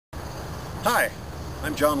Hi,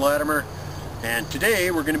 I'm John Latimer, and today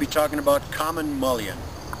we're going to be talking about Common Mullien.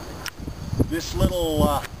 This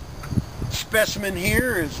little specimen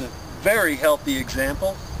here is a very healthy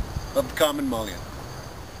example of the Common Mullien.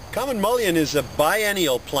 Common Mullien is a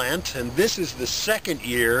biennial plant, and this is the second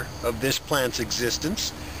year of this plant's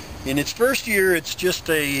existence. In its first year, it's just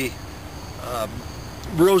a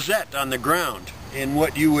rosette on the ground, and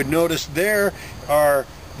what you would notice there are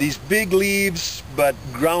these big leaves but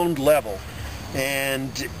ground level.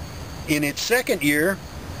 And in its second year,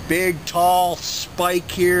 big tall spike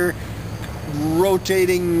here,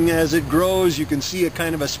 rotating as it grows. You can see a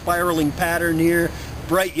kind of a spiraling pattern here,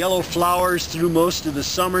 bright yellow flowers through most of the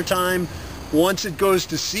summertime. Once it goes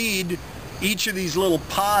to seed, each of these little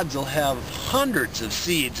pods will have hundreds of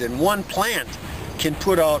seeds, and one plant can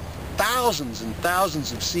put out thousands and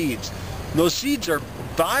thousands of seeds. And those seeds are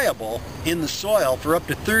viable in the soil for up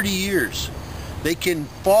to 30 years. They can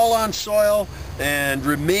fall on soil and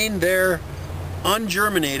remain there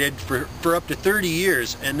ungerminated for up to 30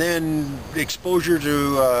 years, and then exposure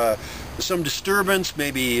to some disturbance,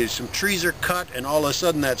 maybe some trees are cut, and all of a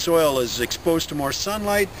sudden that soil is exposed to more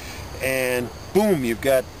sunlight, and boom, you've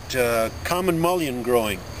got Common Mullien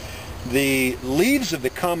growing. The leaves of the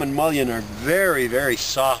Common Mullien are very, very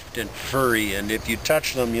soft and furry, and if you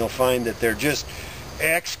touch them you'll find that they're just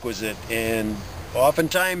exquisite. And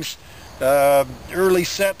oftentimes early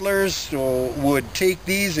settlers would take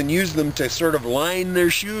these and use them to sort of line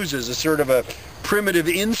their shoes as a sort of a primitive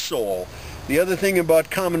insole. The other thing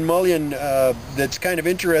about Common Mullien that's kind of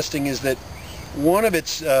interesting is that one of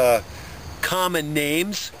its common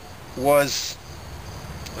names was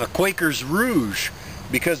a Quaker's Rouge,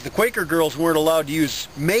 because the Quaker girls weren't allowed to use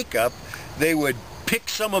makeup. They would pick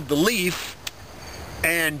some of the leaf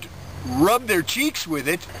and rub their cheeks with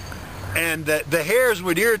it, and the hairs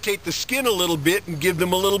would irritate the skin a little bit and give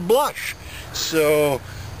them a little blush. So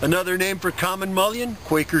another name for Common Mullien,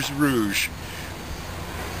 Quaker's Rouge.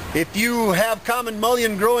 If you have Common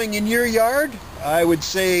Mullien growing in your yard, I would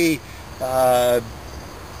say to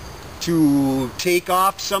take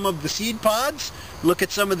off some of the seed pods, look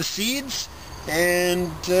at some of the seeds,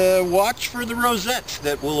 and watch for the rosettes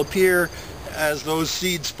that will appear as those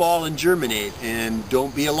seeds fall and germinate. And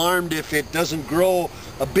don't be alarmed if it doesn't grow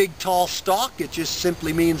a big tall stalk. It just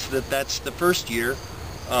simply means that that's the first year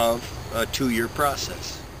of a 2-year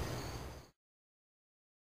process.